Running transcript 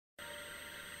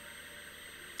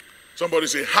Somebody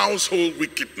say household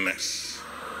wickedness.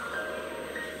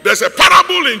 There's a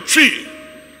parable in tree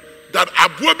that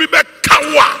abuebi be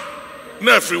kawa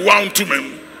na everyone to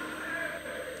me.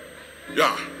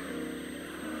 Yeah.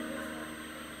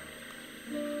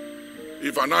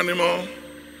 If an animal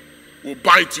will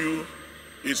bite you,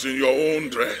 it's in your own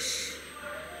dress.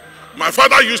 My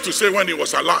father used to say when he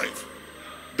was alive,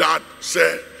 that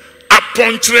said,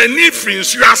 "Upon training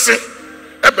finsuase,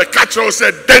 ebe catcher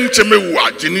said, dencheme wa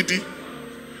jinidi."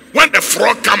 When the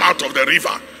frog come out of the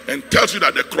river and tells you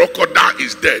that the crocodile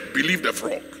is dead, believe the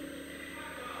frog.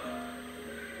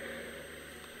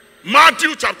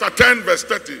 Matthew chapter 10 verse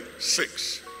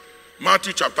 36.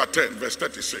 Matthew chapter 10 verse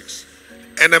 36.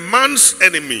 And a man's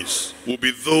enemies will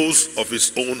be those of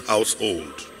his own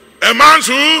household. A man's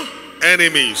who?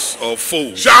 Enemies or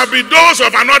foes shall be those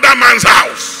of another man's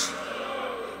house.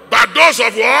 But those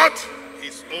of what?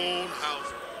 His own house.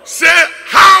 Say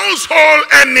household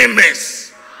enemies.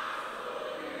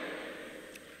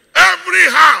 Every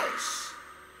house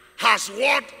has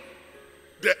what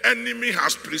the enemy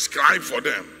has prescribed for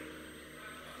them.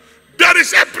 There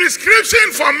is a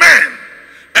prescription for men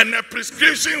and a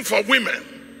prescription for women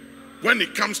when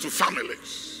it comes to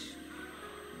families.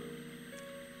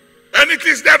 And it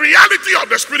is the reality of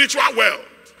the spiritual world.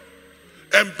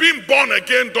 And being born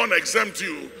again don't exempt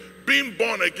you. Being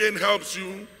born again helps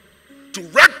you to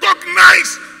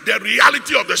recognize the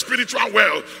reality of the spiritual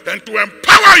world and to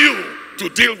empower you to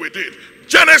deal with it.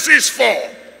 Genesis 4,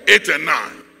 8 and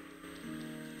 9.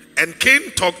 And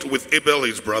Cain talked with Abel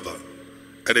his brother.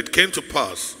 And it came to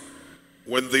pass,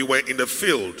 when they were in the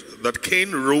field, that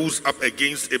Cain rose up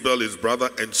against Abel his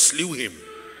brother and slew him.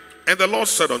 And the Lord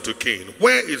said unto Cain,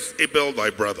 Where is Abel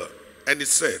thy brother? And he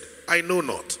said, I know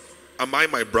not. Am I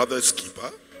my brother's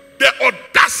keeper? The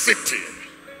audacity,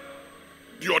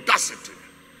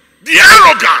 the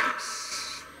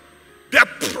arrogance, the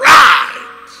pride,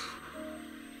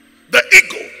 the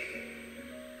ego,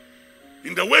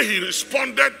 in the way he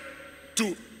responded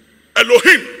to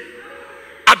Elohim,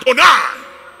 Adonai,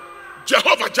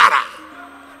 Jehovah Jireh,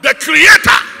 the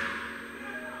creator.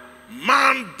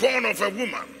 Man born of a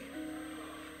woman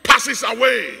passes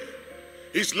away.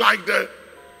 It's like the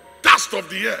dust of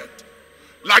the earth,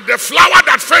 like the flower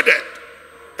that faded,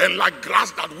 and like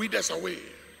grass that withers away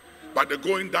by the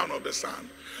going down of the sun.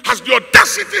 Has the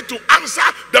audacity to answer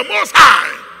the Most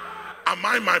High, am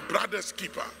I my brother's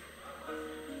keeper?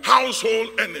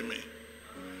 Household enemy.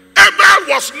 Abel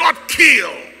was not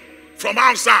killed from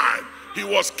outside, he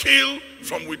was killed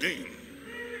from within.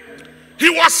 He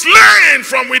was slain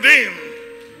from within.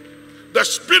 The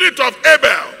spirit of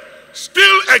Abel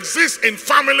still exists in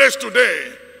families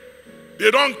today.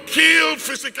 They don't kill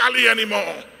physically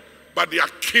anymore, but they are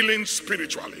killing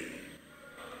spiritually.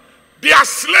 They are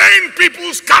slaying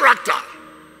people's character.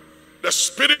 The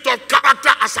spirit of character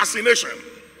assassination.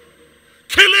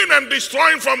 Killing and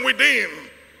destroying from within.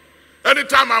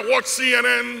 Anytime I watch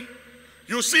CNN,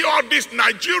 you see all these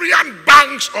Nigerian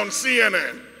banks on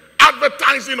CNN,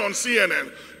 advertising on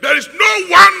CNN. There is no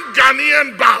one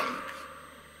Ghanaian bank.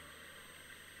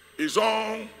 It's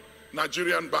all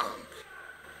Nigerian bank.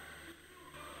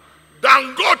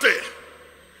 Dangote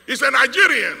is a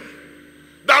Nigerian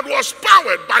that was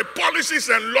powered by policies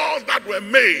and laws that were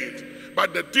made by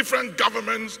the different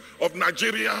governments of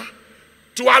Nigeria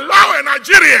to allow a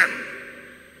Nigerian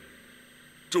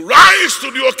to rise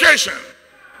to the occasion,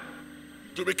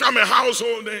 to become a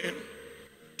household name,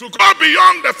 to go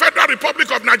beyond the Federal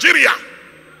Republic of Nigeria,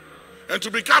 and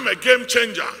to become a game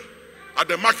changer at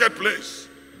the marketplace,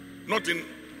 not in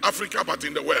Africa but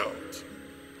in the world,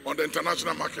 on the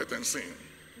international market and scene.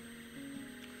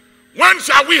 When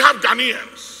shall we have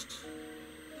Ghanaians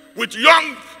with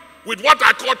what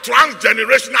I call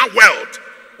transgenerational wealth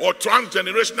or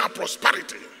transgenerational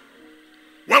prosperity,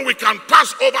 when we can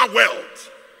pass over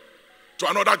wealth to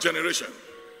another generation?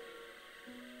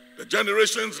 The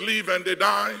generations live and they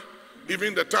die.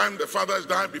 Even the time the fathers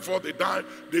die, before they die,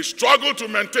 they struggle to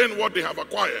maintain what they have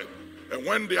acquired. And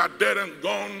when they are dead and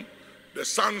gone, the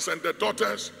sons and the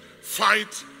daughters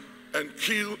fight and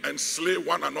kill and slay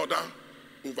one another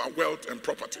over wealth and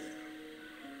property.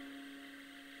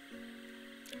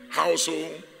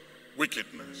 Household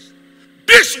wickedness.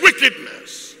 This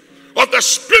wickedness of the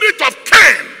spirit of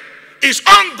Cain is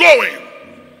ongoing.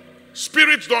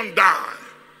 Spirits don't die.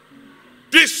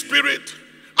 This spirit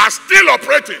are still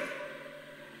operating.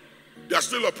 They are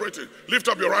still operating. Lift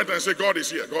up your right hand and say, God is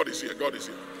here, God is here, God is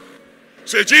here.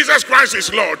 Say, Jesus Christ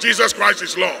is Lord, Jesus Christ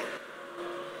is Lord.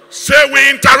 Say, we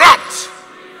interrupt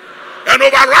and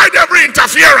override every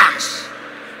interference,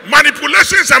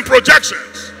 manipulations and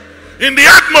projections in the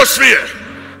atmosphere,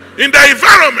 in the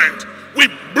environment We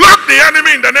block the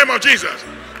enemy in the name of Jesus.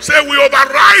 Say, we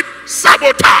override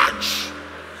sabotage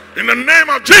in the name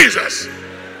of Jesus.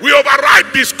 We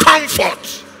override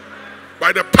discomfort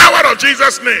by the power of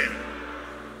Jesus' name.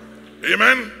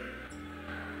 Amen.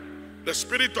 The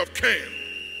spirit of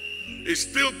Cain is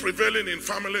still prevailing in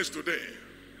families today.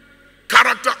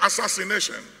 Character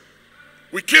assassination.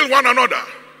 We kill one another.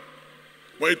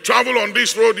 When you travel on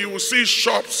this road, you will see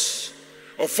shops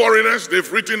of foreigners.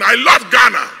 They've written, I love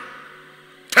Ghana.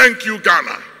 Thank you,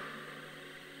 Ghana.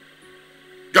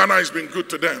 Ghana has been good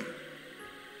to them.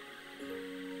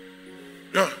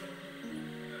 Yeah.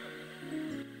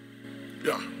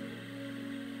 Yeah.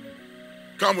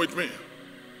 Come with me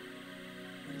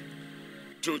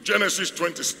to Genesis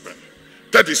 37,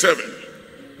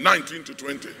 19 to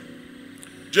 20.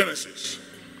 Genesis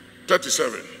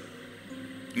 37,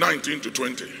 19 to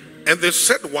 20. And they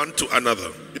said one to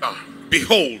another, Yeah.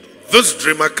 behold, this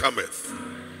dreamer cometh.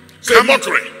 Say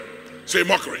mockery. Say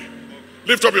mockery.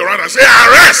 Lift up your hand and say, I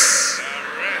arrest.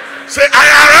 Say,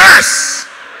 I arrest.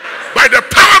 By the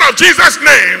power of Jesus'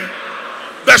 name,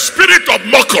 the spirit of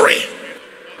mockery.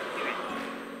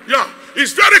 Yeah,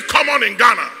 it's very common in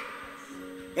Ghana.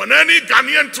 When any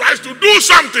Ghanaian tries to do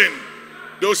something,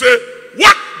 they'll say,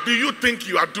 what do you think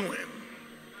you are doing?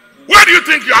 Where do you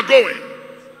think you are going?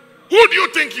 Who do you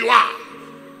think you are?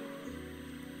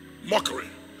 Mockery.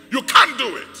 You can't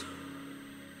do it.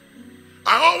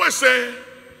 I always say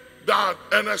that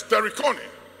Ernest Terriconi,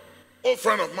 old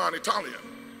friend of mine, Italian,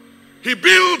 he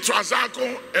built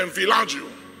Trasaco and Villaggio.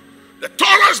 The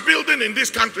tallest building in this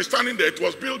country standing there, it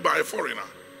was built by a foreigner.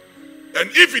 And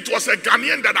if it was a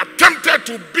Ghanaian that attempted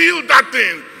to build that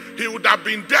thing, he would have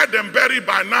been dead and buried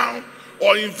by now,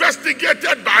 or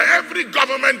investigated by every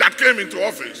government that came into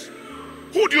office.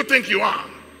 Who do you think you are?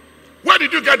 Where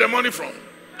did you get the money from?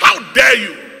 How dare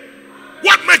you?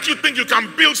 What makes you think you can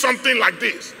build something like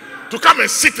this? To come and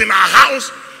sit in our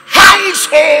house?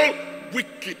 Household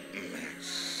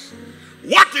wickedness.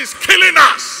 What is killing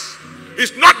us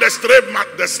is not the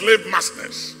slave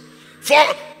masters.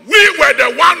 For we were the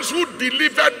ones who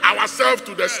delivered ourselves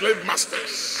to the slave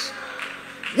masters.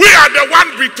 We are the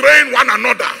ones betraying one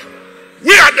another.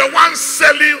 We are the ones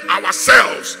selling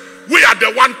ourselves. We are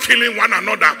the ones killing one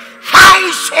another.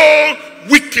 Household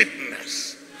wickedness.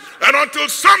 And until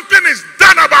something is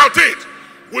done about it,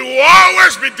 we will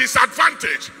always be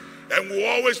disadvantaged and will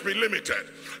always be limited.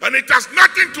 And it has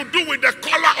nothing to do with the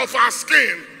color of our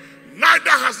skin. Neither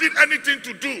has it anything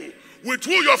to do with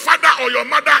who your father or your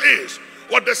mother is,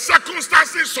 or the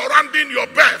circumstances surrounding your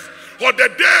birth, or the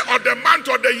day or the month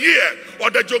or the year,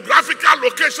 or the geographical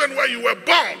location where you were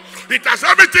born. It has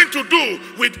everything to do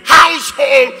with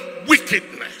household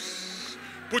wickedness.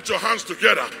 Put your hands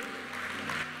together.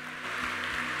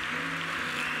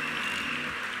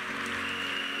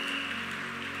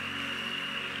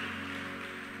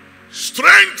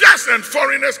 Strangers and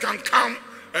foreigners can come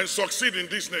and succeed in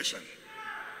this nation.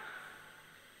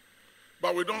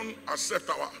 But we don't accept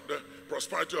the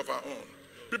prosperity of our own.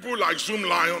 People like Zoom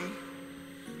Lion,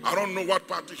 I don't know what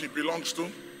party he belongs to.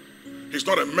 He's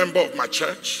not a member of my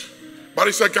church, but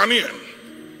he's a Ghanaian.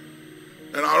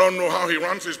 And I don't know how he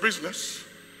runs his business,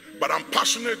 but I'm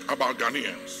passionate about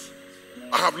Ghanaians.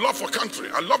 I have love for country.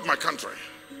 I love my country.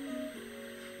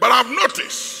 But I've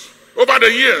noticed over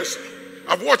the years,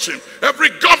 I've watched him. Every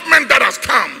government that has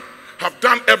come have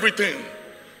done everything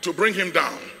to bring him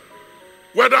down.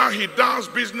 Whether he does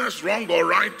business wrong or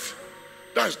right,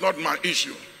 that is not my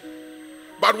issue.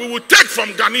 But we will take from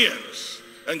Ghanaians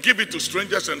and give it to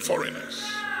strangers and foreigners.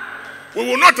 We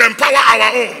will not empower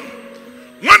our own.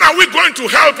 When are we going to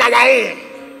help our own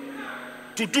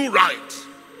to do right?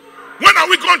 When are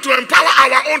we going to empower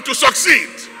our own to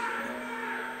succeed?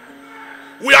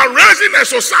 We are raising a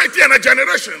society and a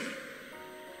generation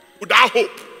without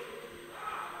hope,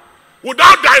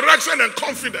 without direction and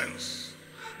confidence.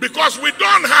 Because we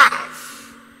don't have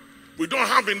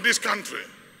in this country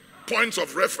points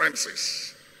of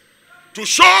references to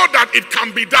show that it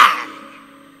can be done.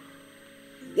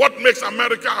 What makes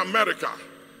America America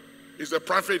is the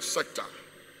private sector,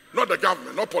 not the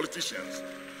government, not politicians.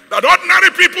 That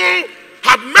ordinary people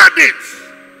have made it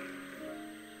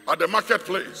at the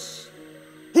marketplace,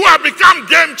 who have become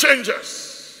game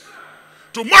changers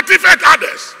to motivate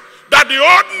others, that the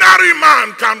ordinary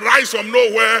man can rise from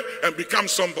nowhere and become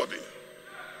somebody.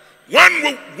 When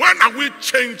are we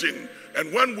changing,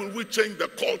 and when will we change the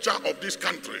culture of this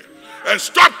country and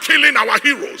stop killing our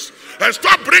heroes and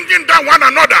stop bringing down one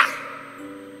another?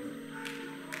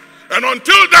 And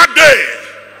until that day,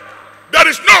 there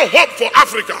is no hope for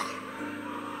Africa.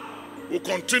 We'll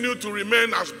continue to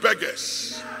remain as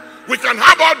beggars. We can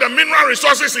have all the mineral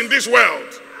resources in this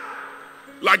world,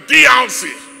 like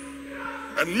DRC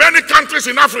and many countries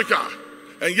in Africa,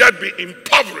 and yet be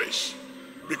impoverished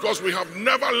because we have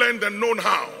never learned and known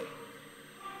how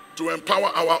to empower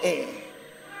our own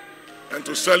and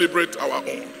to celebrate our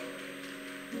own.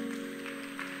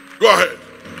 Go ahead.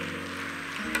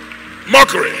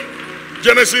 Mockery.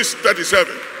 Genesis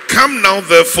 37. Come now,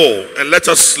 therefore, and let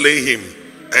us slay him.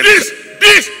 And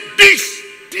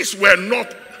These were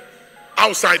not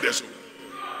outsiders.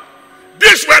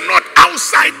 These were not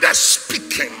outsiders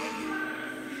speaking.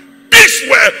 These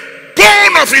were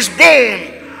bone of his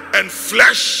bone and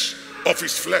flesh of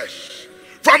his flesh.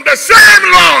 From the same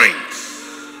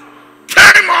loins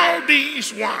came all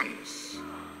these ones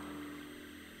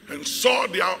and saw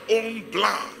their own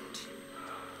blood,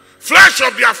 flesh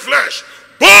of their flesh,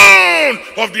 bone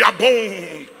of their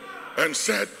bone, and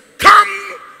said,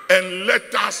 come and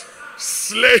let us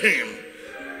slay him.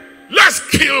 Let's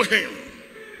kill him.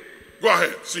 Go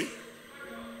ahead, see.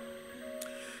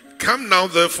 Come now,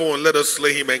 therefore, and let us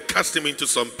slay him and cast him into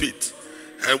some pit.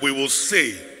 And we will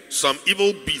say, some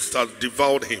evil beast has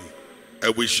devoured him,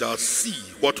 and we shall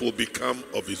see what will become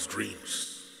of his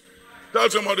dreams. Tell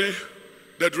somebody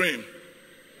the dream.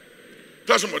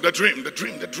 Tell somebody the dream, the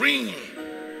dream, the dream.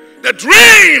 The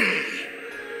dream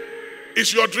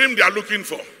is your dream they are looking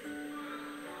for.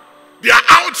 They are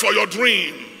out for your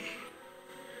dream.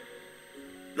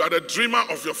 You are the dreamer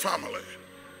of your family.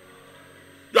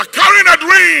 You are carrying a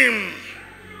dream.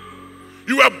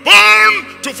 You were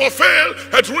born to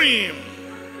fulfill a dream.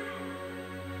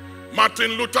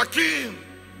 Martin Luther King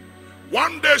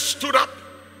one day stood up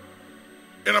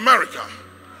in America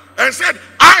and said,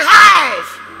 I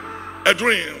have a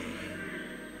dream.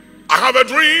 I have a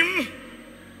dream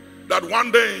that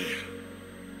one day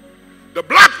the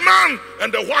black man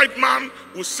and the white man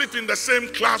will sit in the same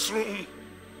classroom.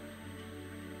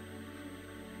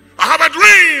 I have a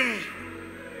dream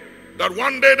that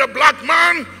one day the black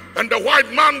man and the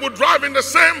white man will drive in the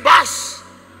same bus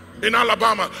in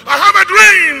Alabama. I have a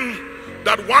dream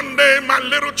that one day my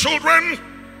little children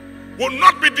will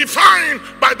not be defined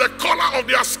by the color of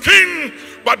their skin,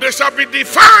 but they shall be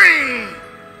defined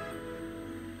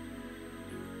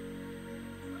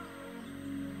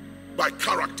by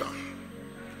character,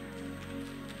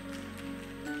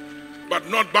 but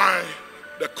not by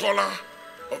the color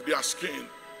of their skin.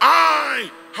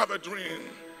 I have a dream.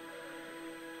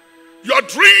 Your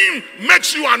dream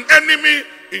makes you an enemy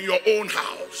in your own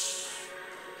house.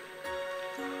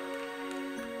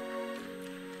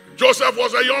 Joseph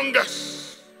was the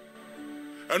youngest,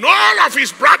 and all of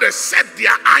his brothers set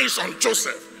their eyes on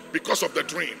Joseph because of the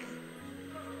dream.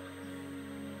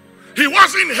 He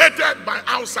wasn't hated by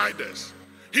outsiders.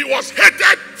 He was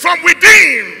hated from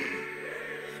within.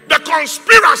 The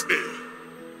conspiracy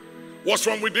was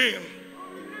from within.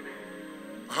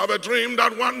 I have a dream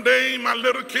that one day my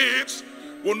little kids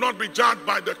will not be judged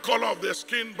by the color of their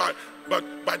skin, but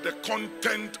by the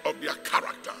content of their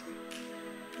character.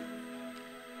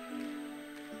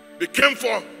 They came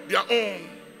for their own.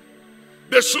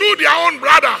 They slew their own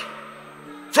brother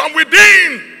from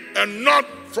within and not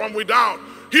from without.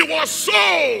 He was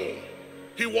sold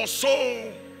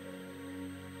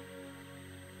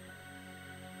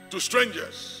to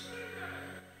strangers,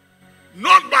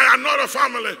 not by another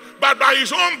family, but by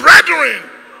his own brethren,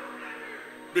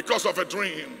 because of a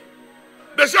dream.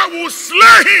 They said, we'll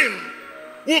slay him,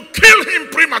 we'll kill him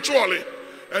prematurely,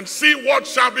 and see what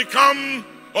shall become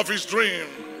of his dream.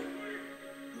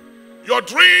 Your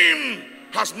dream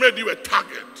has made you a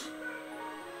target.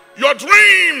 Your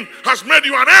dream has made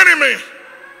you an enemy.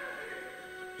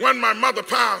 When my mother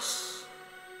passed,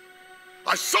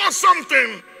 I saw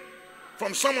something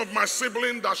from some of my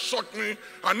siblings that shocked me.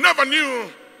 I never knew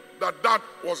that that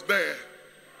was there.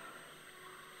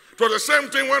 It was the same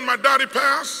thing when my daddy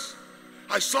passed.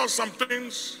 I saw some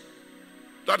things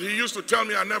that he used to tell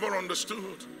me I never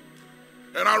understood.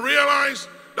 And I realized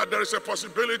that there is a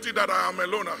possibility that I am a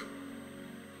loner.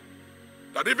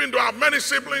 That even though I have many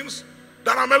siblings,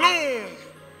 that I'm alone.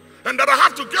 And that I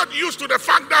have to get used to the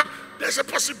fact that there's a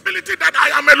possibility that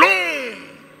I am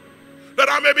alone. That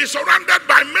I may be surrounded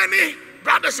by many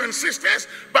brothers and sisters,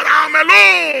 but I am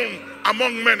alone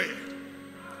among many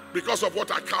because of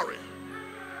what I carry,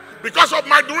 because of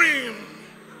my dream.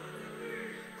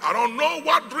 I don't know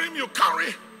what dream you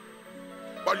carry,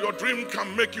 but your dream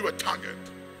can make you a target.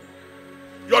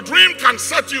 Your dream can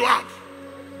set you up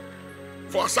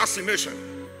for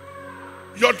assassination.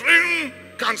 Your dream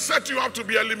can set you up to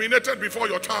be eliminated before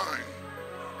your time.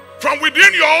 From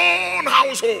within your own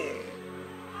household.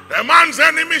 A man's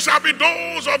enemy shall be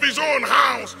those of his own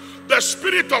house. The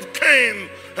spirit of Cain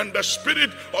And the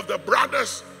spirit of the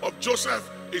brothers of Joseph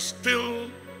is still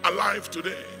alive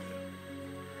today.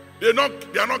 They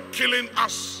are not killing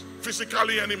us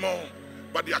physically anymore,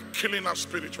 but they are killing us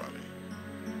spiritually.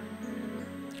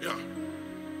 Yeah.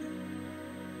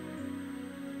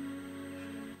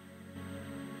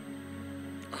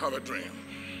 I have a dream.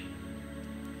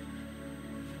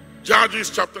 Judges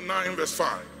chapter 9 verse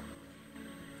 5.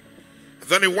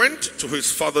 Then he went to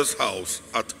his father's house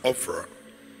at Ophrah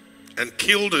and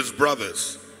killed his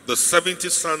brothers, the 70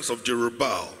 sons of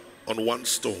Jerubbaal, on one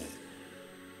stone.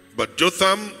 But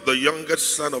Jotham, the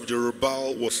youngest son of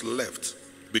Jerubbaal, was left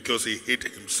because he hid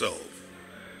himself.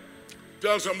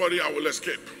 Tell somebody, I will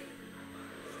escape.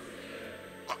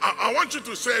 I want you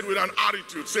to say it with an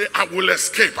attitude. Say, I will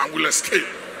escape. I will escape.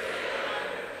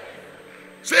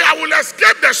 Say, I will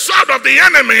escape the sword of the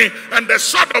enemy and the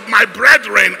sword of my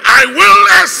brethren. I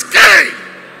will escape.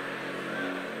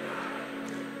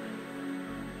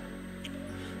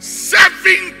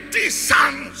 70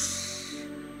 sons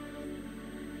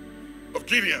of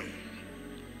Gideon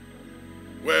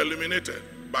were eliminated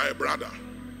by a brother.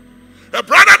 A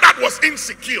brother that was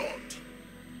insecure,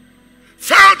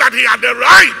 felt that he had the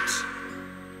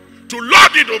right to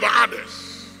lord it over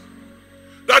others,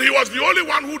 that he was the only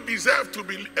one who deserved to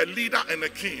be a leader and a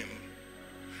king,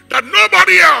 that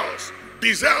nobody else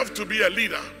deserved to be a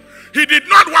leader. He did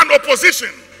not want opposition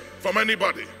from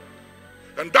anybody.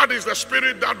 And that is the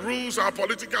spirit that rules our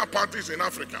political parties in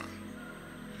Africa.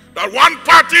 That one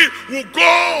party will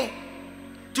go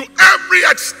to every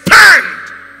extent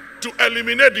to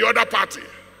eliminate the other party.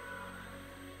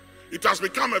 It has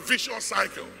become a vicious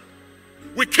cycle.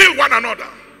 We kill one another.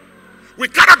 We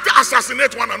character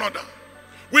assassinate one another.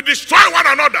 We destroy one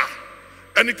another.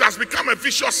 And it has become a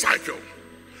vicious cycle.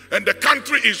 And the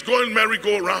country is going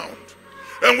merry-go-round.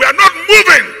 And we are not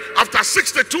moving. After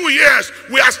 62 years,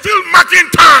 we are still marking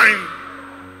time,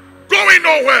 going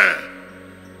nowhere,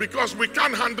 because we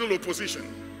can't handle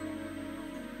opposition.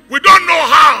 We don't know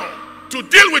how to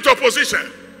deal with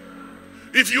opposition.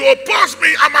 If you oppose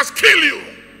me, I must kill you.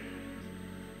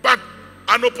 But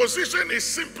an opposition is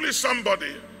simply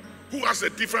somebody who has a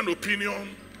different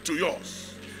opinion to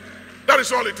yours. That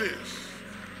is all it is.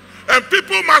 And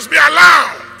people must be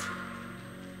allowed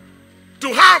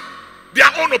to have their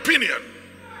own opinion.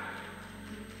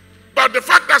 But the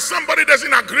fact that somebody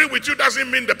doesn't agree with you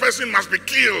doesn't mean the person must be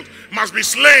killed, must be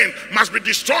slain, must be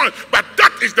destroyed. But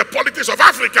that is the politics of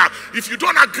Africa. If you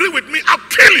don't agree with me, I'll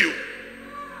kill you.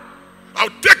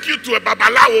 I'll take you to a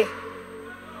babalawo.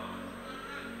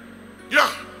 Yeah.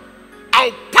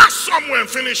 I'll pass somewhere and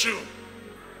finish you.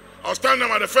 I was telling them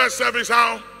at the first service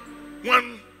how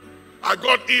when I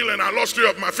got ill and I lost 3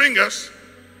 of my fingers,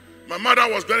 my mother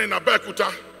was then in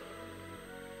Abeokuta.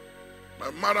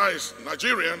 My mother is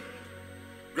Nigerian,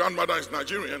 grandmother is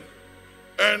Nigerian,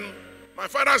 and my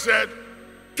father said,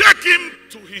 take him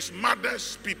to his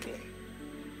mother's people.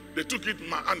 They took it to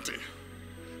my auntie.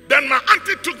 Then my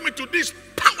auntie took me to this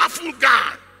powerful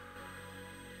guy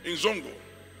in Zongo.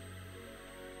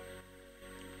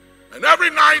 And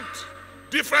every night,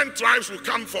 different tribes will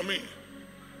come for me.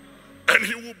 And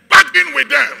he will bargain with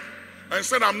them and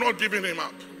said, I'm not giving him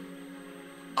up.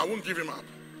 I won't give him up.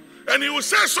 And he will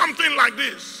say something like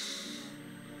this.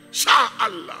 Sha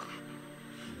Allah.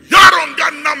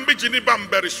 Yaronga nambi jinibam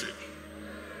berishi.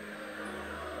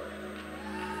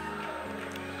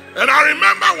 And I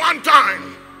remember one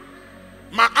time,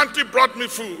 my auntie brought me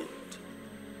food.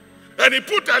 And he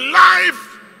put a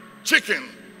live chicken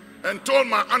and told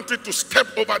my auntie to step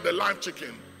over the live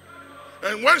chicken.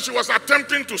 And when she was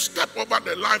attempting to step over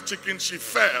the live chicken, she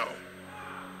fell.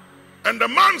 And the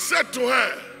man said to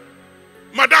her,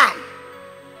 Madam,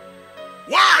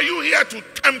 why are you here to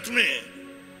tempt me?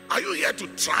 Are you here to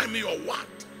try me or what?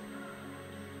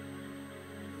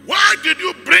 Why did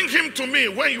you bring him to me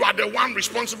when you are the one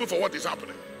responsible for what is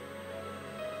happening?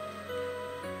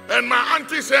 And my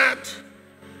auntie said,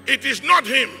 it is not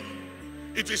him.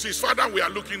 It is his father we are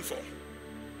looking for.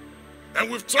 And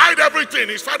we've tried everything.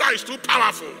 His father is too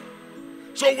powerful.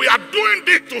 So we are doing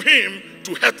this to him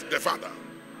to hurt the father.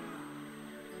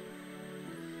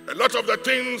 A lot of the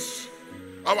things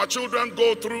our children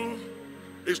go through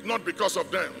is not because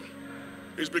of them.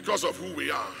 It's because of who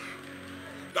we are.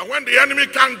 That when the enemy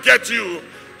can't get you,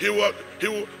 he will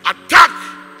attack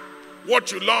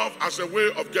what you love as a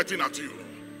way of getting at you.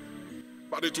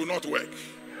 But it will not work.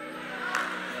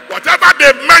 Whatever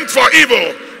they meant for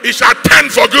evil, it shall turn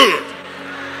for good.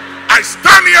 I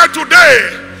stand here today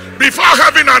before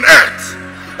heaven and earth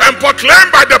and proclaim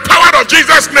by the power of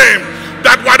Jesus' name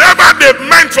that whatever they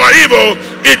meant for evil,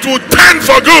 it will turn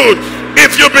for good.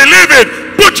 If you believe it,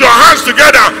 Put your hands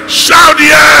together. Shout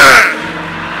yeah.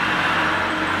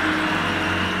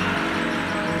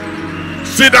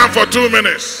 Sit down for 2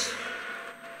 minutes.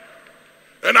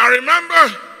 And I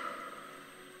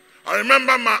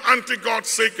remember my auntie got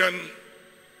sick and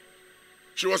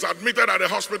she was admitted at the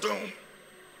hospital.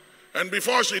 And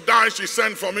before she died, she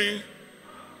sent for me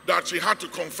that she had to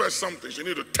confess something. She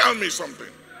needed to tell me something.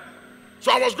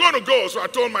 So I was going to go, so I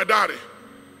told my daddy.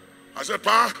 I said,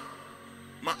 Pa,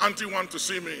 my auntie wants to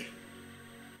see me.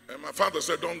 And my father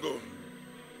said, don't go.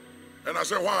 And I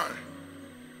said, why?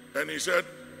 And he said,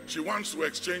 she wants to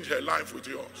exchange her life with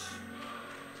yours.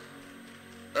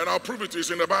 And I'll prove it to you.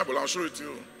 It's in the Bible. I'll show it to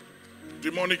you.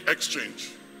 Demonic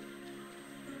exchange.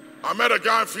 I met a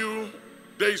guy a few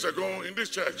days ago in this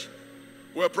church.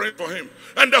 We were praying for him.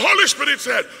 And the Holy Spirit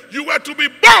said, you were to be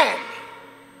born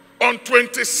on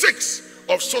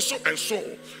 26th of so and so.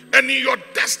 And in your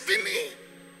destiny,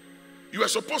 you are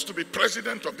supposed to be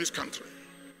president of this country.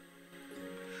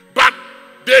 But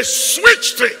they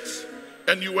switched it.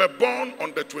 And you were born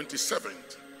on the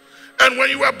 27th. And when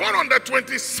you were born on the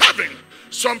 27th,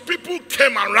 some people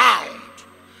came around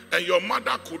and your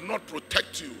mother could not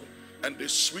protect you. And they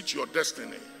switched your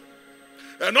destiny.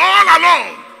 And all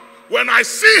along, when I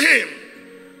see him,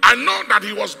 I know that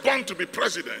he was born to be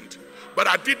president. But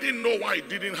I didn't know why it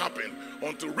didn't happen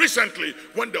until recently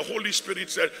when the Holy Spirit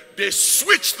said they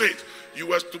switched it. You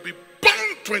were to be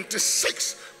born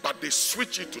 26, but they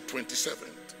switched it to 27.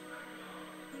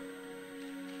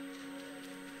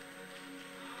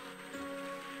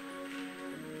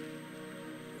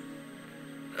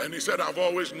 And he said, I've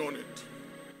always known it.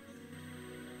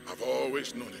 I've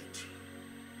always known it.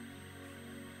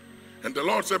 And the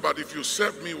Lord said, but if you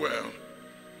serve me well,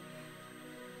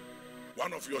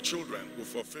 one of your children will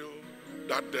fulfill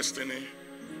that destiny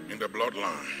in the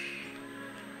bloodline.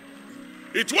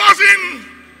 It wasn't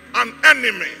an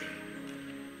enemy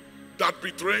that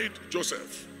betrayed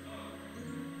Joseph.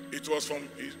 It was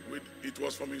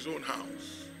from his own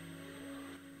house.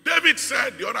 David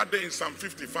said the other day in Psalm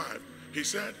 55, he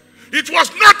said, it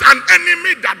was not an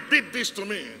enemy that did this to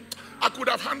me. I could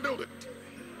have handled it.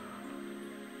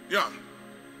 Yeah.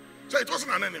 So it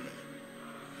wasn't an enemy.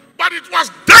 But it was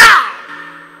down.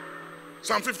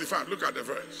 Psalm 55, look at the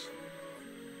verse.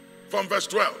 From verse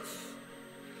 12.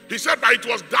 He said, but it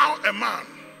was thou a man,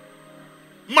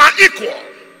 my equal,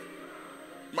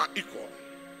 my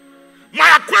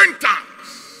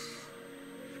acquaintance,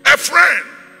 a friend.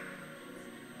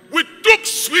 We took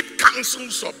sweet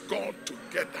counsels of God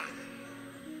together.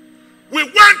 We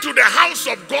went to the house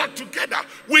of God together.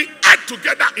 We ate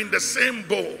together in the same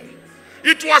bowl.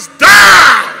 It was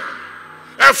thou,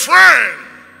 a friend,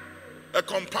 a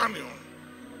companion,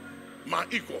 my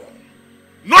equal.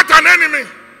 Not an enemy.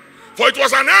 For it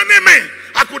was an enemy.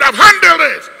 I could have handled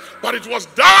it. But it was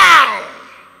thou.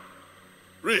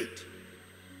 Read.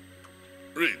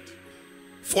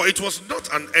 For it was not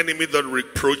an enemy that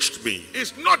reproached me.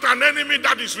 It's not an enemy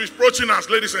that is reproaching us,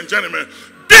 ladies and gentlemen.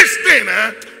 This thing,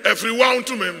 everyone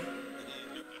to me.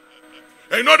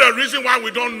 And you know the reason why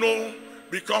we don't know?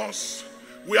 Because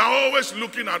we are always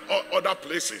looking at other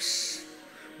places.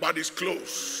 But it's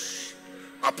close.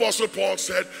 Apostle Paul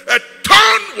said, a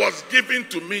thorn was given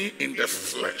to me in the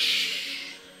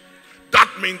flesh. That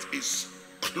means it's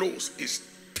close, it's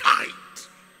tight.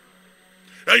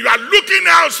 And you are looking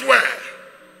elsewhere.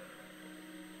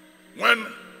 When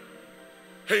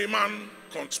Haman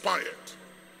conspired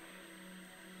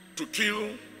to kill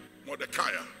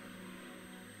Mordecai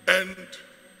and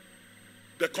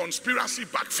the conspiracy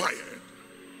backfired,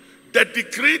 the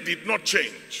decree did not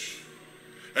change.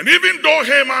 And even though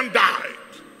Haman died,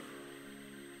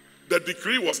 the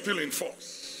decree was still in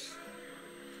force.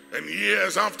 And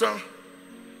years after,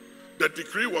 the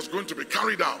decree was going to be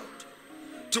carried out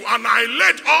to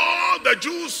annihilate all the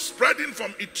Jews spreading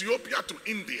from Ethiopia to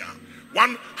India,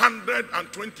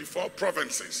 124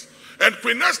 provinces. And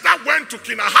Queen Esther went to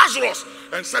King Ahasuerus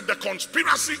and said, the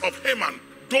conspiracy of Haman,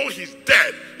 though he's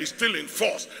dead, is still in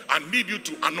force. I need you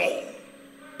to annul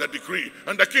the decree.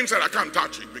 And the king said, I can't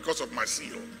touch it because of my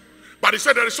seal. But he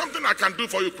said, there is something I can do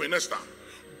for you, Queen Esther.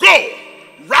 Go,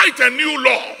 write a new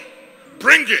law,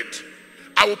 bring it.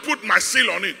 I will put my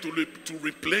seal on it to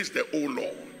replace the old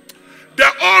law. The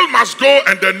old must go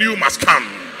and the new must come.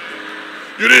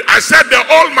 I said the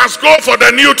old must go for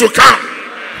the new to come.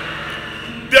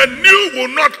 The new will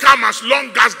not come as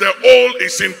long as the old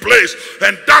is in place.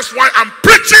 And that's why I'm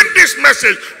preaching this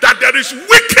message, that there is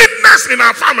wickedness in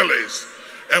our families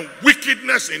and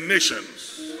wickedness in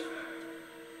nations.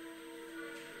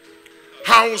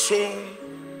 Household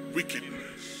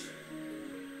wickedness.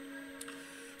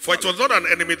 For it was not an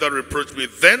enemy that reproached me,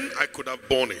 then I could have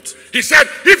borne it. He said,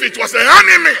 if it was an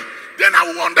enemy, then I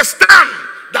will understand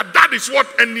that that is what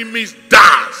enemies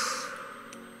does.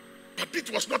 But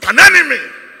it was not an enemy.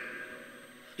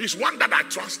 He's one that I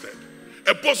trusted,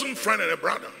 a bosom friend and a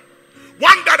brother,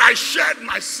 one that I shared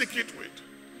my secret with,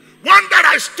 one that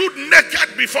I stood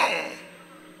naked before,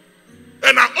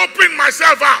 and I opened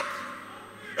myself up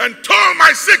and told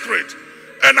my secret,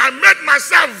 and I made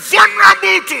myself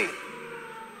vulnerable to,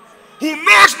 who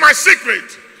knows my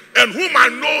secret and whom I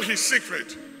know his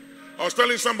secret. I was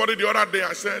telling somebody the other day,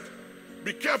 I said,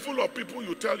 be careful of people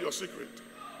you tell your secret.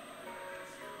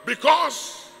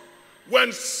 Because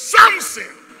when Samson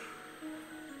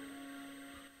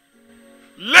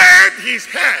laid his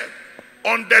head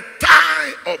on the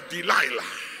thigh of Delilah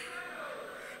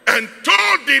and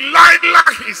told Delilah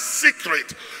his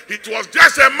secret, it was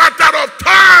just a matter of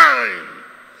time.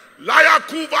 Laya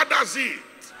kuva dazit.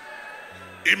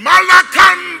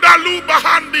 Imalakanda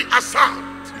lubahandi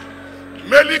asad.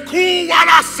 Meliku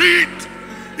walasit.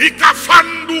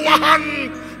 Ikafandu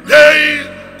wahan. Dei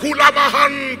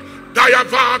kulabahan.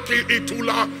 Dayavaki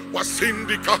itula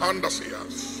wasindi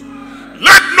kahandasias.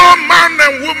 Let no man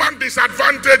and woman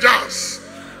disadvantage us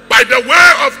by the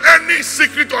way of any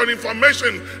secret or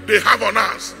information they have on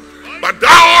us. But thou,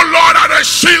 O Lord, art a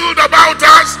shield about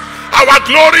us, our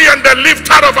glory and the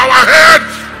lifter of our head.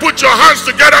 Put your hands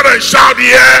together and shout,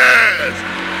 yes.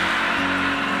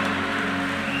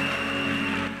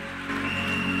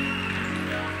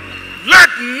 Let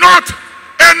not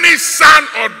any son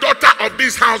or daughter of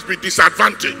this house be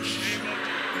disadvantaged.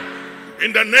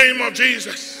 In the name of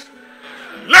Jesus.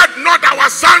 Let not our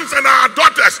sons and our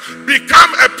daughters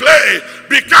become a play,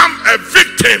 become a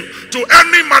victim to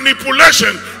any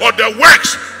manipulation or the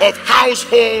works of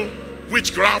household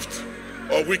witchcraft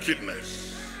or wickedness.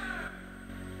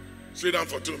 Sit down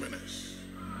for 2 minutes.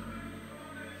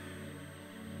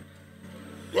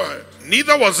 Go ahead.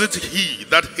 Neither was it he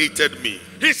that hated me.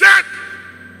 He said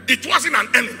it wasn't an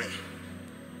enemy.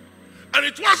 And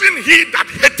it wasn't he that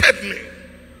hated me.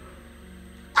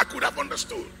 I could have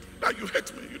understood that you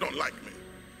hate me, you don't like me.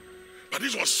 But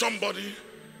this was somebody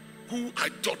who I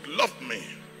thought loved me,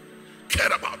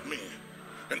 cared about me,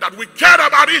 and that we cared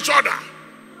about each other.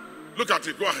 Look at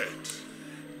it, go ahead.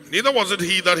 Neither was it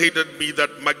he that hated me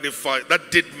that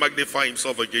did magnify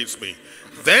himself against me.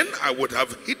 Then I would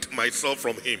have hid myself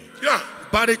from him. Yeah.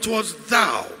 But it was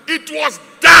thou. It was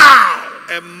thou.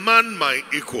 A man my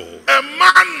equal. A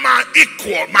man my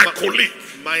equal, my colleague.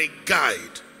 My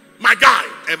guide. My guide.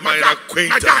 And my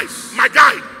acquaintance. My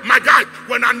guide.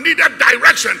 When I needed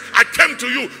direction, I came to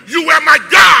you. You were my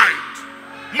guide.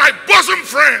 My bosom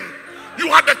friend. You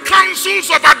had the counsels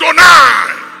of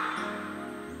Adonai.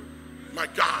 My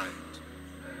guide.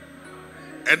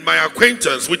 And my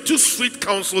acquaintance, we took sweet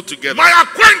counsel together. My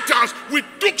acquaintance, we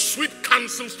took sweet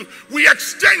counsels together. We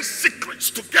exchanged secrets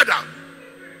together.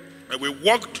 And we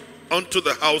walked unto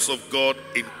the house of God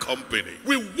in company.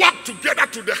 We walked together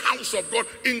to the house of God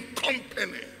in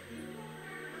company.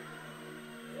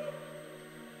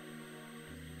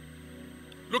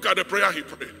 Look at the prayer he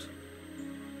prayed.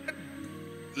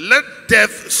 Let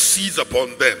death seize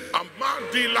upon them,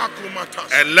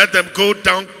 and let them go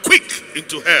down quick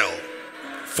into hell.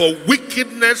 For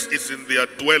wickedness is in their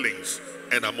dwellings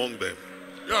and among them.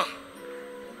 Yeah.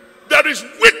 There is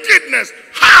wickedness,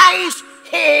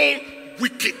 household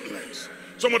wickedness.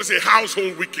 Somebody say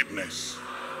household wickedness.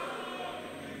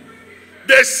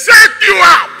 They set you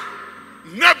up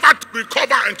never to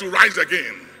recover and to rise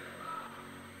again.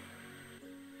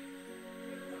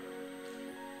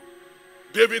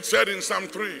 David said in Psalm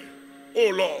 3, "Oh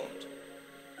Lord,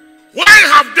 why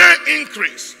have they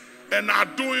increased and are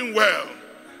doing well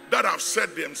that have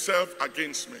set themselves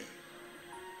against me?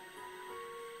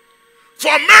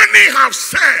 For many have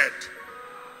said,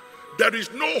 there is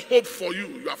no hope for you.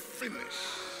 You are finished."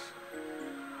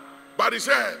 But he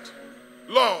said,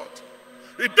 Lord,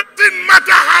 it doesn't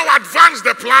matter how advanced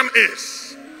the plan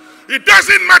is. It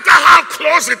doesn't matter how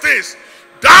close it is.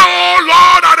 Thou, O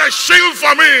Lord, art a shield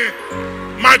for me,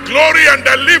 my glory and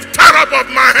the lifter up of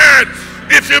my head.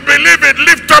 If you believe it,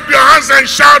 lift up your hands and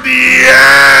shout,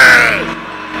 yes.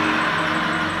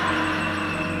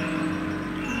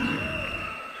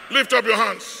 Lift up your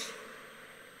hands.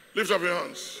 Lift up your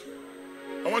hands.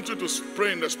 I want you to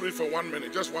pray in the spirit for 1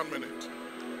 minute. Just 1 minute.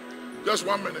 Just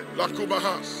 1 minute.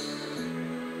 Lakubahas.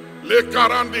 Le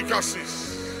karandi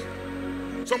kasis.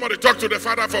 Somebody talk to the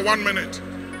Father for 1 minute.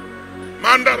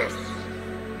 Mandaras.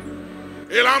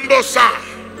 Elambosa.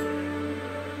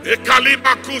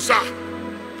 Ekalibakusa.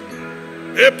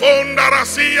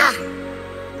 Epondarasia.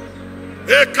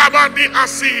 Ekabadi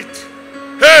asit.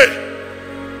 Hey,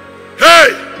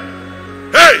 hey,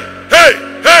 hey, hey,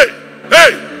 hey,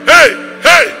 hey, hey,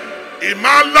 hey.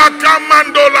 Imalaka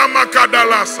mandola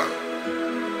makadalasa.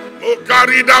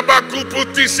 Mokarida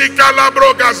bakuputi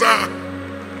sikalabrogaza.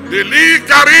 Deli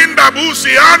karinda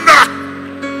busianda.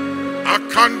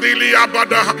 Akandili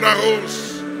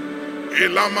abadahadahos.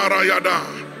 Ilamarayada.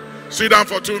 Sit down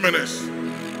for 2 minutes.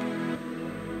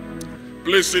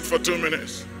 Please sit for 2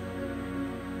 minutes.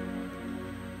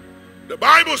 The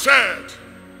Bible said,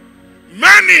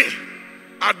 many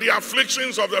are the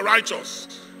afflictions of the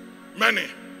righteous. Many.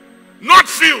 Not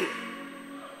few.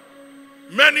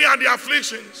 Many are the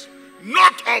afflictions,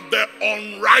 not of the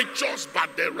unrighteous,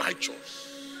 but the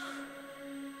righteous.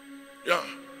 Yeah.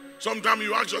 Sometimes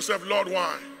you ask yourself, Lord,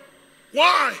 why?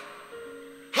 Why?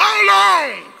 How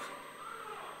long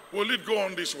will it go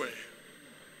on this way?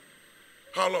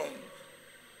 How long?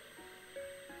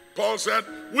 Paul said,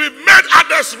 we've made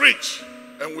others rich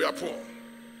and we are poor.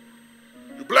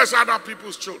 You bless other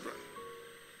people's children.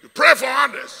 You pray for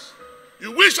others.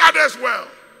 You wish others well.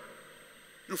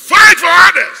 You fight for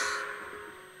others.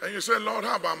 And you say, Lord,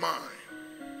 how about mine?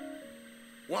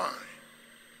 Why?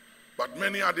 But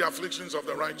many are the afflictions of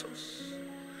the righteous.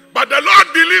 But the Lord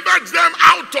delivers them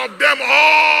out of them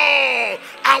all.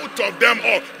 Out of them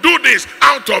all. Do this,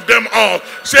 out of them all.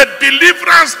 Say,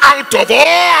 deliverance out of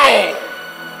all.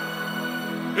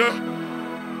 Yeah.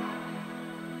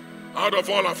 Out of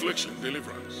all affliction,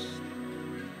 deliverance.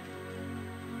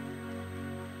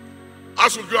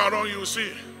 As we go around, you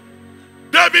see,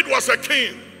 David was a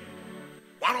king.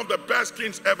 One of the best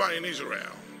kings ever in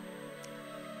Israel.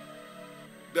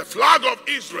 The flag of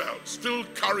Israel still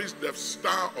carries the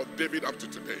star of David up to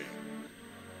today.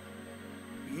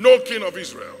 No king of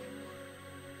Israel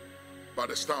but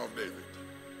the star of David.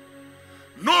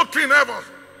 No king ever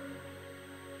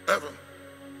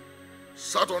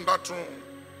sat on that throne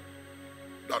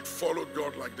that followed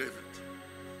God like David.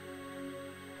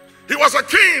 He was a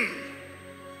king,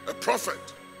 a prophet.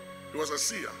 He was a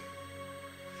seer.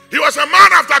 He was a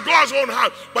man after God's own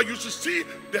heart. But you should see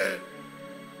the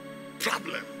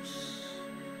problems,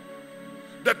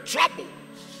 the troubles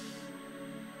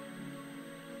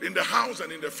in the house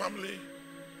and in the family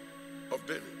of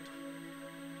David.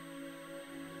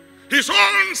 His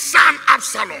own son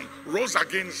Absalom rose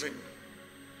against him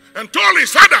and told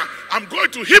his father, I'm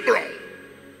going to Hebron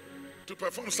to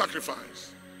perform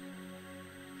sacrifice,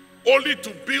 only to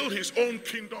build his own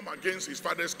kingdom against his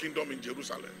father's kingdom in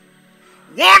Jerusalem.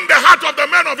 Won the heart of the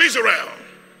men of Israel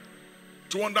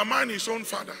to undermine his own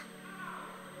father.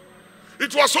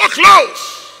 It was so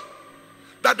close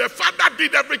that the father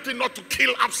did everything not to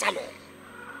kill Absalom,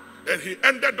 and he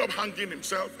ended up hanging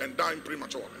himself and dying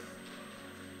prematurely.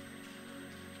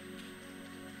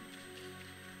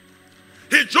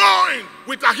 He joined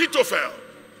with Ahithophel,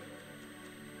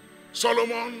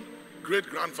 Solomon's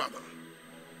great-grandfather.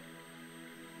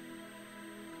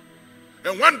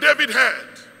 And when David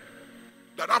heard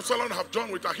that Absalom had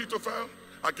joined with Ahithophel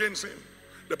against him,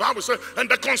 the Bible said, and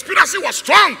the conspiracy was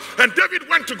strong, and David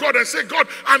went to God and said, God,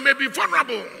 I may be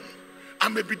vulnerable, I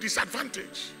may be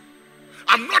disadvantaged,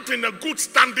 I'm not in a good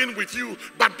standing with you,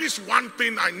 but this one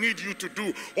thing I need you to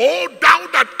do. Oh, thou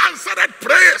that answered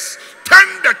prayers,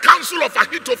 turn the counsel of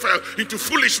Ahithophel into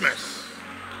foolishness.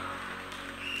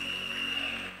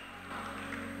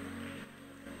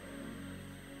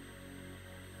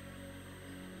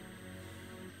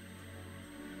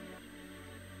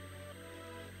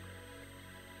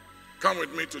 Come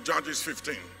with me to Judges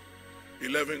 15,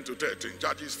 11 to 13.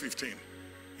 Judges 15,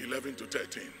 11 to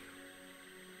 13.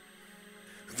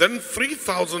 Then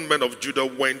 3,000 men of Judah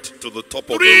went to the top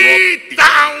of the rock.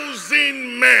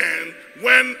 3,000 men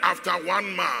went after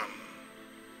one man.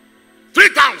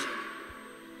 3,000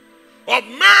 of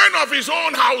men of his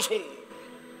own household,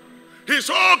 his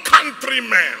own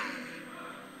countrymen.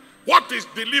 What is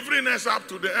delivering us up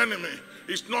to the enemy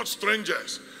is not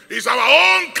strangers. It's our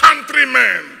own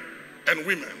countrymen and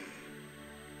women.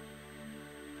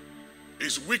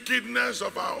 It's wickedness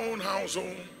of our own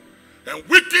household and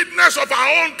wickedness of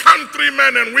our own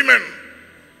countrymen and women.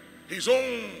 His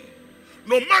own.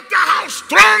 No matter how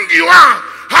strong you are,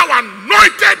 how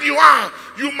anointed you are,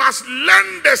 you must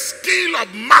learn the skill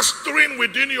of mastering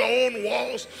within your own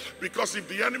walls, because if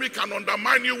the enemy can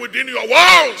undermine you within your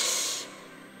walls,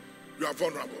 you are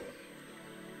vulnerable.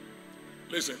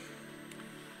 Listen.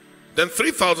 Then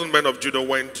 3,000 men of Judah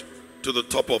went to the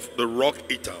top of the rock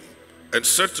Etam and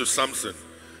said to Samson,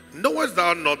 knowest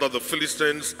thou not that the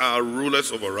Philistines are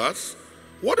rulers over us?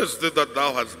 What is this that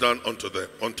thou hast done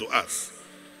unto us?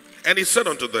 And he said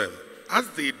unto them, as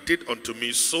they did unto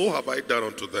me, so have I done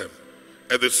unto them.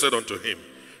 And they said unto him,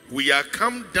 We are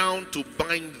come down to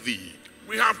bind thee.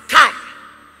 We have come.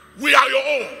 We are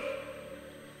your own.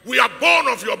 We are bone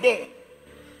of your bone,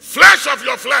 flesh of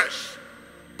your flesh.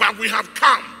 But we have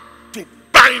come to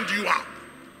bind you up.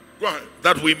 Go ahead.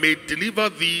 That we may deliver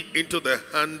thee into the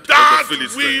hand of That the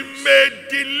Philistines. we may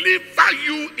deliver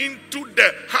you into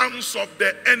the hands of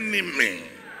the enemy.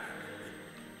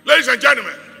 Ladies and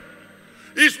gentlemen,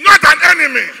 it's not an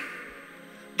enemy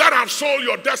that have sold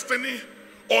your destiny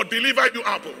or delivered you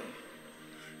up.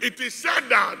 It is said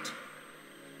that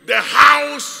the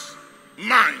house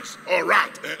mice or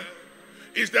rat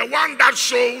is the one that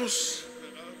shows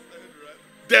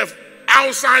the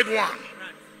outside one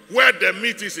where the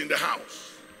meat is in the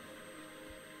house.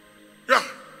 Yeah.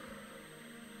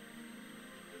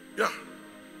 Yeah.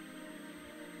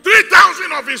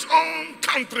 3,000 of his own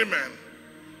countrymen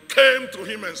came to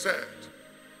him and said,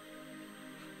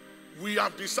 we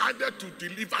have decided to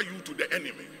deliver you to the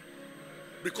enemy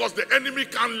because the enemy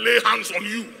can't lay hands on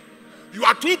you. You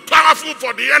are too powerful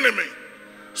for the enemy.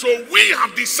 So we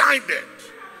have decided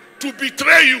to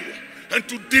betray you and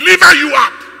to deliver you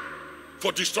up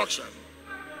for destruction.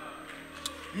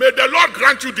 May the Lord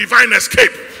grant you divine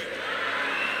escape.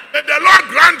 May the Lord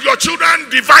grant your children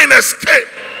divine escape.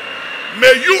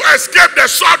 May you escape the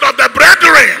sword of the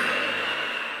brethren.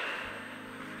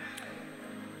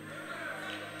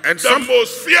 And the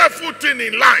most fearful thing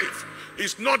in life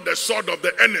is not the sword of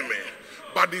the enemy,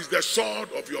 but is the sword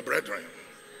of your brethren.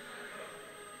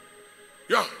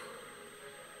 Yeah.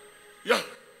 Yeah.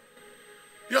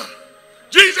 Yeah.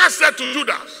 Jesus said to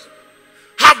Judas,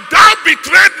 have thou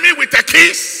betrayed me with a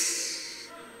kiss?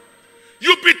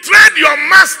 You betrayed your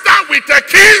master with a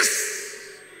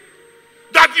kiss?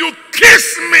 That you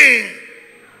kiss me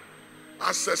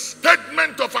as a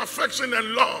statement of affection and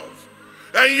love.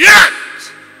 And yet,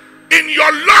 in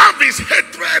your love is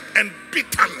hatred and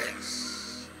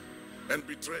bitterness and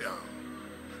betrayal.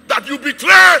 That you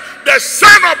betray the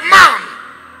Son of Man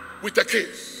with a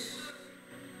kiss.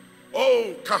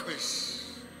 Oh, Karis,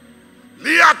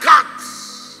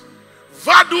 Liakat,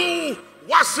 Vadu,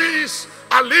 Wasis,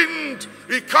 Alind,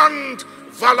 Ikand,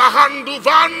 Valahandu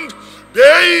Vand,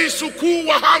 Dei Suku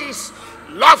Wahans,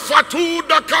 Lafatu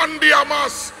da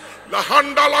Kandiamas,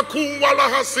 Lahanda Lakuwa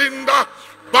Lahasinda,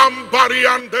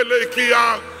 Bambarian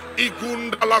Delekia,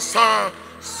 Igundalasa,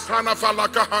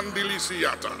 Sanafalaka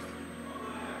Handilisiata.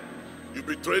 You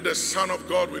betrayed the Son of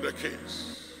God with a kiss.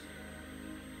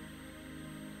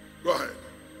 Go ahead.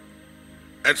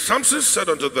 And Samson said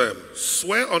unto them,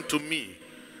 swear unto me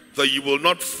that you will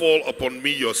not fall upon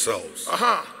me yourselves.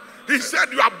 He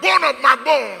said, you are bone of my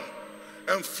bone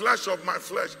and flesh of my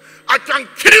flesh. I can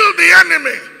kill the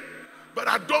enemy, but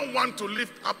I don't want to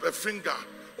lift up a finger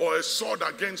or a sword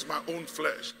against my own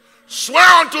flesh. Swear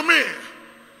unto me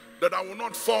that I will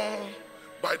not fall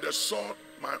by the sword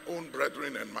of my own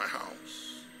brethren and my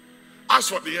house. As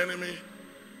for the enemy,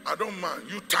 I don't mind.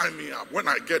 You tie me up. When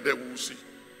I get there, we will see.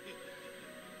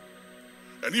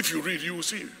 And if you read, you will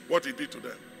see what he did to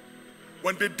them.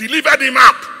 When they delivered him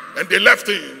up and they left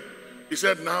him, he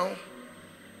said, now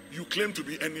you claim to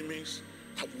be enemies.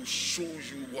 I will show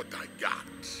you what I got.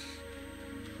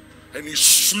 And he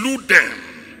slew them.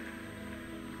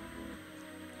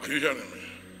 Are you hearing me?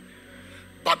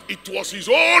 But it was his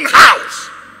own house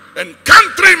and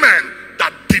countrymen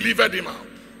that delivered him out.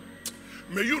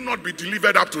 May you not be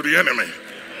delivered up to the enemy.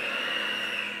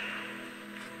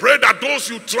 Pray that those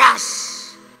you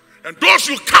trust and those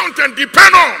you count and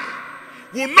depend on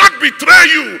will not betray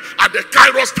you at the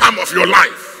kairos time of your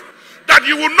life. That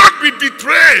you will not be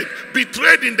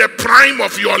betrayed in the prime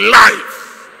of your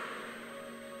life.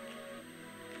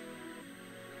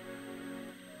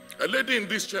 A lady in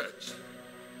this church,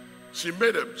 she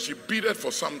beat it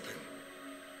for something.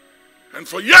 And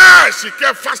for years she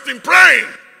kept fasting, praying.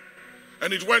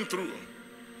 And it went through.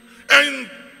 And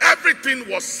everything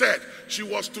was said. She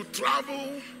was to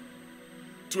travel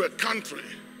to a country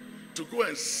to go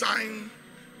and sign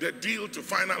the deal to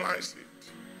finalize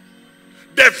it.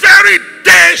 The very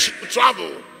day she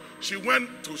traveled, she went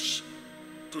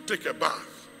to take a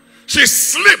bath. She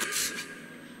slipped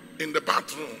in the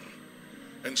bathroom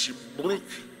and she broke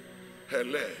her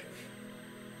leg.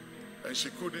 And she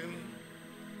couldn't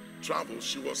travel.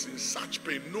 She was in such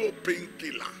pain. No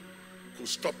painkiller could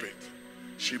stop it.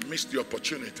 She missed the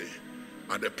opportunity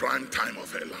at the prime time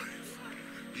of her life.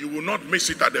 You will not miss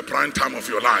it at the prime time of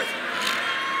your life.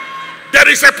 There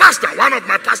is a pastor, one of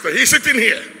my pastors. He's sitting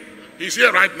here. He's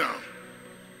here right now.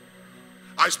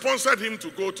 I sponsored him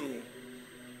to go to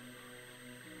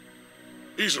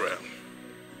Israel.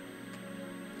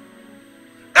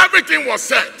 Everything was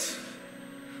set.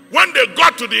 When they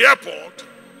got to the airport,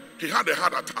 he had a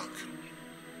heart attack.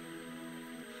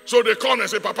 So they called me and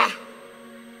said, Papa,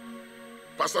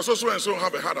 Pastor so and so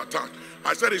have a heart attack.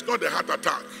 I said, it's not a heart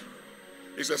attack.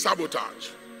 It's a sabotage.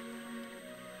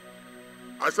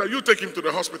 I said, you take him to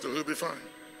the hospital, he'll be fine.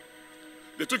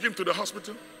 They took him to the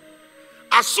hospital.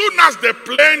 As soon as the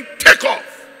plane took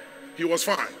off, he was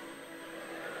fine.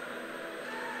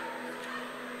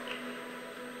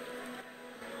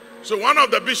 So one of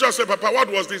the bishops said, Papa,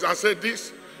 what was this? I said,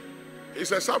 this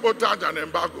is a sabotage and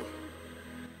embargo.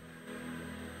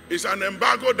 It's an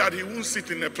embargo that he won't sit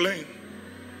in a plane.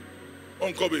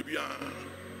 Uncle baby.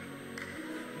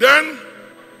 Then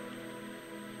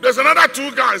there's another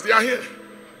two guys, they are here.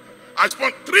 I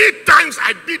spent 3 times,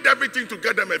 I did everything to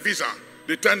get them a visa.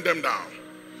 They turned them down.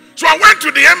 So I went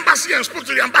to the embassy and spoke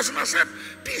to the ambassador and said,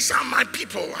 these are my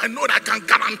people. I know that I can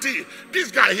guarantee.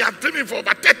 This guy, he has been in for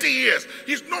over 30 years.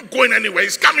 He's not going anywhere.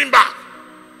 He's coming back.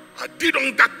 I did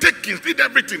undertakings, did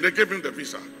everything. They gave him the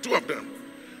visa, 2 of them.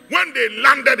 When they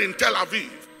landed in Tel Aviv,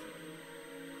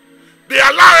 they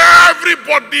allowed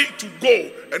everybody to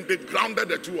go and they grounded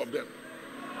the 2 of them.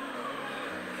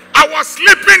 I was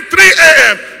sleeping 3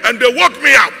 a.m. and they woke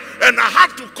me up, and I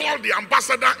have to call the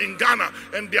ambassador in Ghana,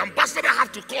 and the ambassador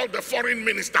have to call the foreign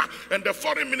minister, and the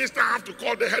foreign minister have to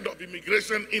call the head of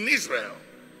immigration in Israel.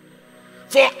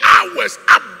 For hours,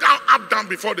 up down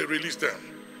before they released them.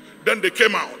 Then they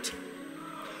came out.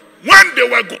 When they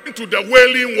were going to the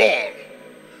Wailing Wall,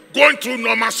 going through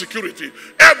normal security,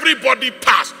 everybody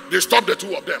passed. They stopped the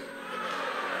 2 of them.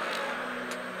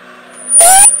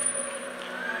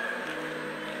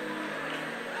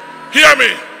 Hear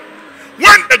me.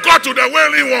 When they got to the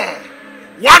Wailing Wall,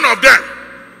 one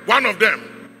of them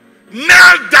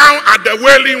knelt down at the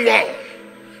Wailing Wall,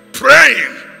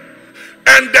 praying.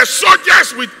 And the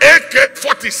soldiers with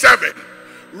AK-47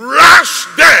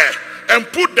 rushed there and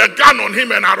put the gun on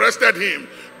him and arrested him.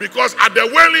 Because at the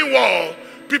Wailing Wall,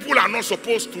 people are not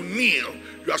supposed to kneel.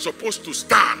 You are supposed to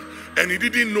stand. And he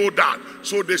didn't know that.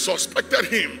 So they suspected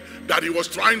him that he was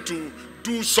trying to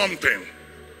do something.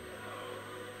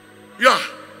 Yeah.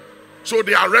 So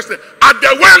they arrested. At the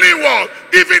Wailing Wall,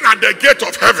 even at the gate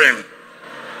of heaven,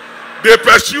 they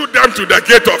pursued them to the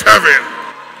gate of heaven.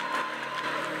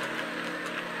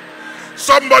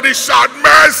 Somebody shout,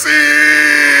 mercy!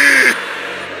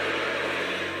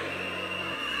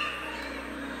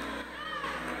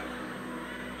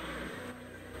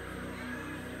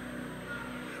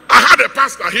 I had a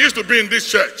pastor, he used to be in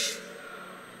this church.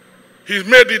 He's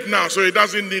made it now, so he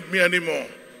doesn't need me anymore.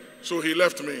 So he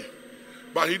left me.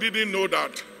 But he didn't know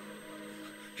that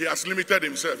he has limited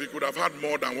himself. He could have had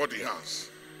more than what he has.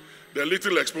 The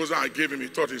little exposure I gave him, he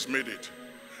thought he's made it.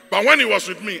 But when he was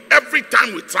with me, every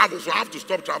time we travel, so I have to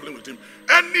stop traveling with him.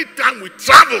 Anytime we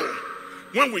travel,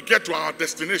 when we get to our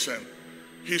destination,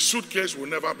 his suitcase will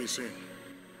never be seen.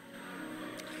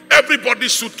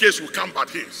 Everybody's suitcase will come but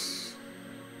his.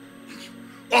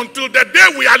 Until the day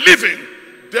we are leaving,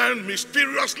 then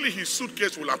mysteriously his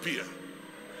suitcase will appear.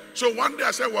 So one day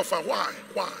I said, well, why?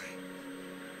 Why?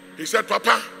 He said,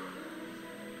 Papa,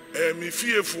 me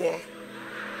fearful.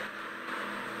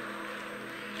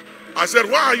 I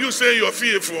said, why are you saying you're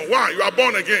fearful? Why? You are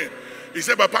born again. He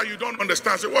said, Papa, you don't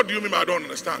understand. I said, what do you mean I don't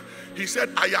understand? He said,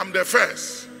 I am the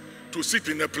first to sit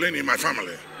in a plane in my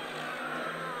family.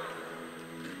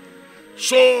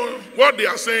 So what they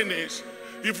are saying is,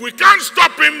 if we can't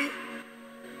stop him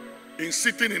in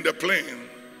sitting in the plane,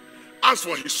 ask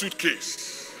for his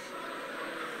suitcase.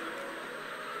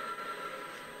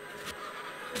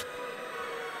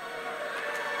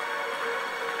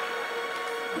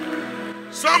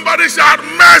 Somebody shout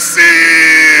mercy.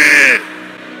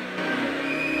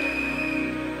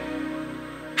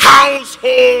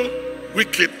 Household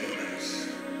wickedness.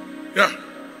 Yeah.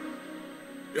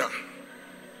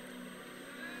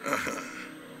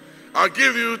 I'll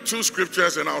give you 2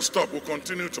 scriptures and I'll stop. We'll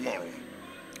continue tomorrow.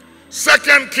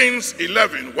 2 Kings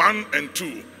 11, 1 and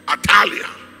 2. Athaliah.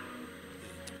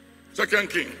 2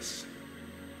 Kings.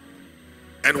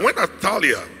 And when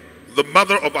Athaliah, the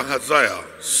mother of Ahaziah,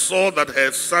 saw that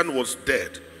her son was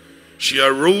dead, she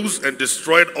arose and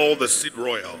destroyed all the seed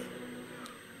royal.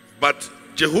 But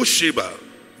Jehosheba,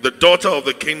 the daughter of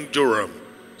the king Joram,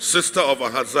 sister of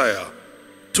Ahaziah,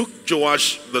 took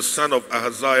Joash the son of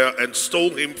Ahaziah and stole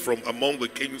him from among the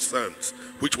king's sons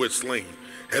which were slain.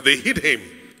 And they hid him,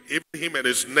 even him and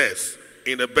his nest,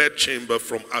 in a bedchamber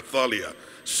from Athaliah,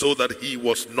 so that he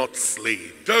was not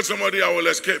slain. Tell somebody, I will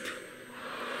escape.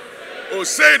 Oh,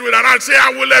 say it with an hand. Say, I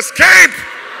will escape.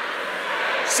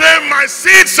 Say, my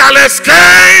seed shall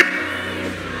escape.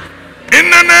 In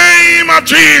the name of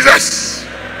Jesus.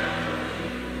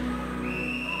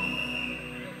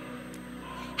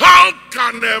 How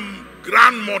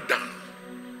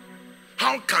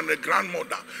how can a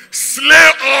grandmother slay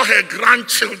all her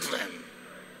grandchildren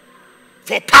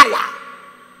for power?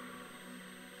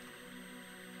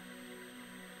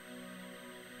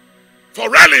 For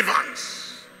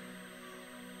relevance,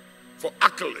 for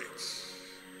accolades,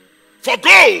 for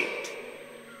gold,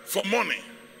 for money,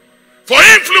 for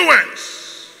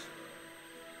influence.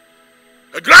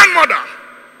 A grandmother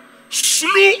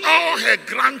slew all her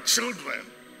grandchildren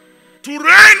to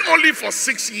reign only for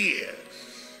 6 years.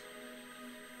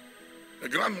 A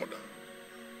grandmother.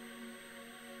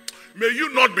 May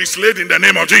you not be slain in the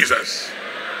name of Jesus.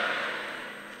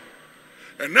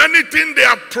 And anything they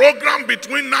have programmed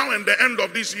between now and the end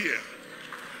of this year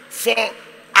for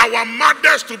our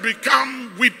mothers to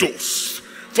become widows,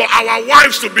 for our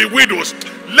wives to be widows,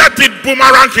 let it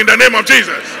boomerang in the name of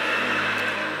Jesus.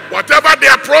 Whatever they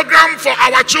are programmed for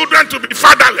our children to be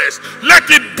fatherless, let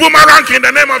it boomerang in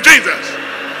the name of Jesus.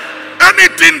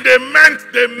 Anything they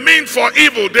mean for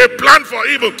evil, they plan for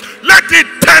evil, let it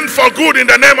turn for good in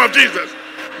the name of Jesus.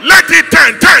 Let it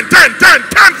turn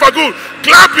for good.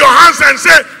 Clap your hands and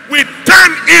say, we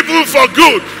turn evil for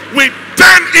good. We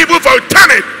turn evil for good. Turn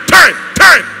it.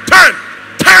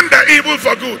 Turn the evil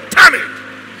for good. Turn it.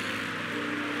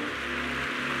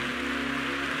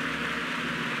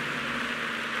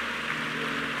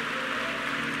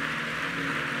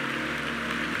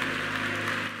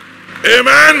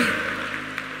 Amen.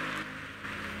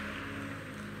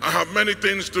 I have many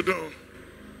things to do.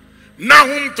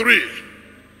 Nahum 3.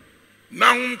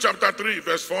 Nahum chapter 3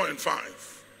 verse 4 and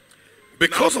 5.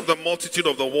 Because of the multitude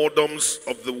of the whoredoms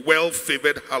of the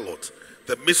well-favored harlot,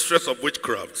 the mistress of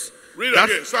witchcrafts. Read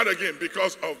again, start again.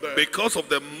 Because of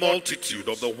the multitude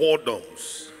of the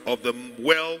whoredoms of the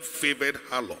well-favored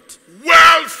harlot.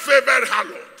 Well-favored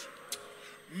harlot.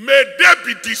 May they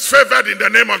be disfavored in the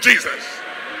name of Jesus.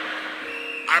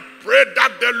 I pray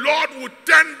that the Lord would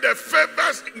turn the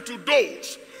favors into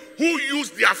those who use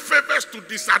their favors to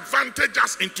disadvantage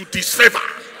us into disfavor.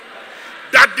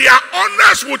 That their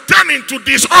honors will turn into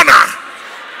dishonor,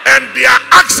 and their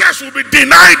access will be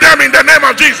denied them in the name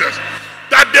of Jesus.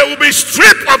 That they will be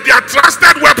stripped of their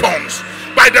trusted weapons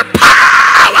by the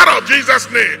power of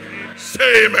Jesus' name.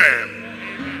 Say amen.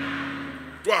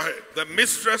 Go ahead. The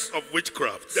mistress of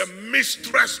witchcraft. The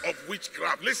mistress of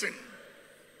witchcraft. Listen.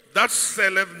 That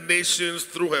selleth nations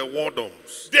through her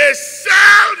whoredoms. They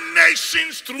sell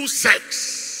nations through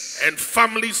sex. And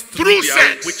families through their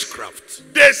sex.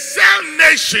 Witchcraft. They sell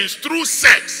nations through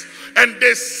sex. And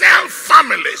they sell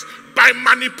families by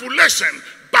manipulation,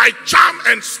 by charm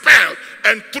and spell,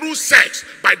 and through sex,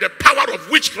 by the power of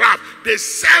witchcraft. They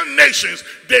sell nations,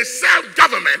 they sell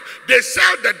government, they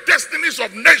sell the destinies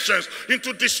of nations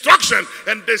into destruction,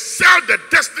 and they sell the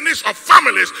destinies of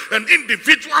families and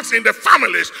individuals in the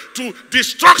families to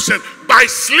destruction by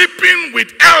sleeping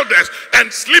with elders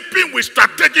and sleeping with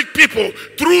strategic people.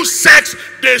 Through sex,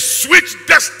 they switch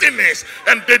destinies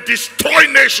and they destroy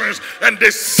nations and they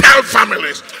sell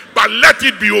families. But let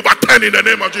it be overturned in the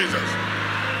name of Jesus.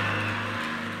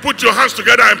 Put your hands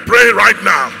together and pray right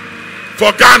now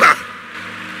for Ghana.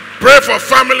 Pray for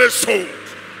families sold.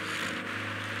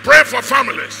 Pray for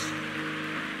families.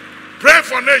 Pray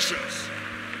for nations.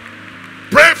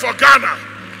 Pray for Ghana.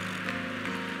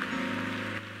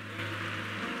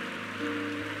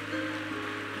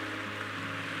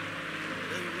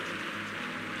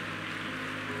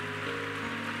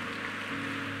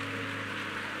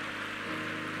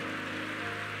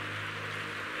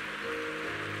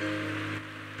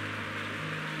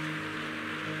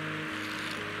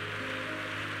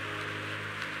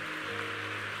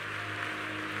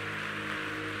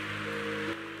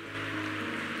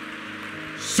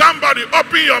 Somebody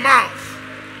open your mouth.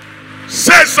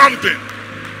 Say something.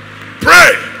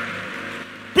 Pray.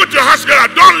 Put your hands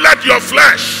together. Don't let your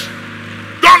flesh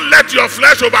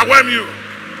overwhelm you.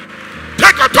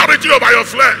 Take authority over your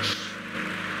flesh.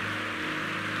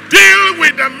 Deal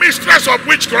with the mistress of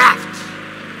witchcraft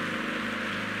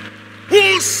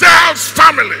who sells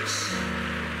families,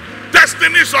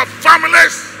 destinies of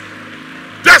families,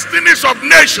 destinies of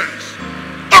nations.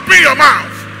 Open your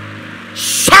mouth.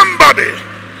 Somebody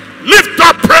lift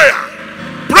up prayer.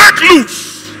 Break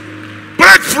loose.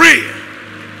 Break free.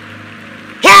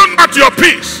 Hold not your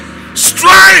peace.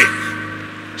 Strike.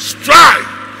 Strike.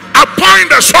 Appoint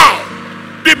the sword.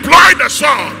 Deploy the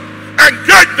sword.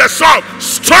 Engage the sword.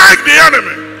 Strike the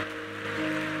enemy.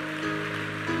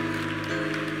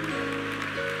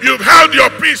 You've held your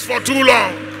peace for too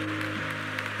long.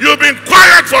 You've been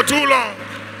quiet for too long.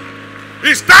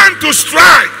 It's time to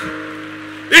strike.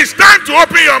 It's time to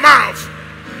open your mouth.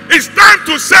 It's time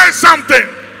to say something.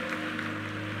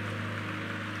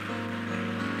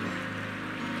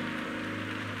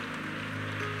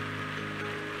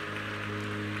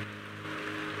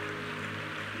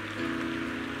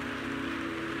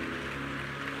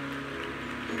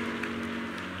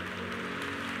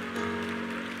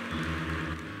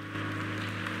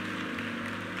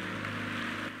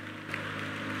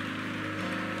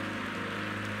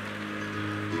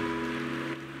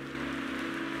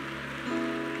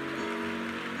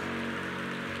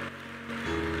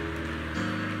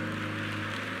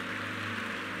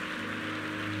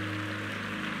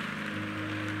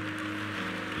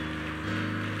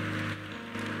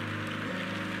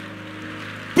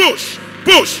 push,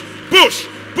 push, push,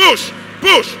 push,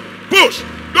 push, push.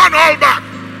 Don't hold back.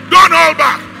 Don't hold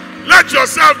back. Let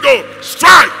yourself go.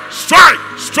 Strike, strike,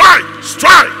 strike,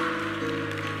 strike.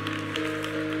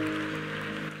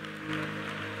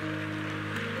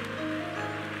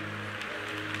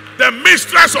 The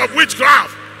mistress of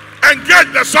witchcraft,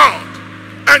 engage the sword.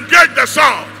 Engage the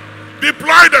sword.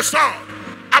 Deploy the sword.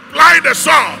 Apply the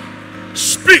sword.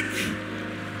 Speak.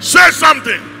 Say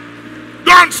something.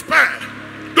 Don't spare.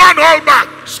 Don't hold back.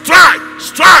 Strike,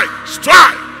 strike,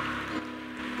 strike.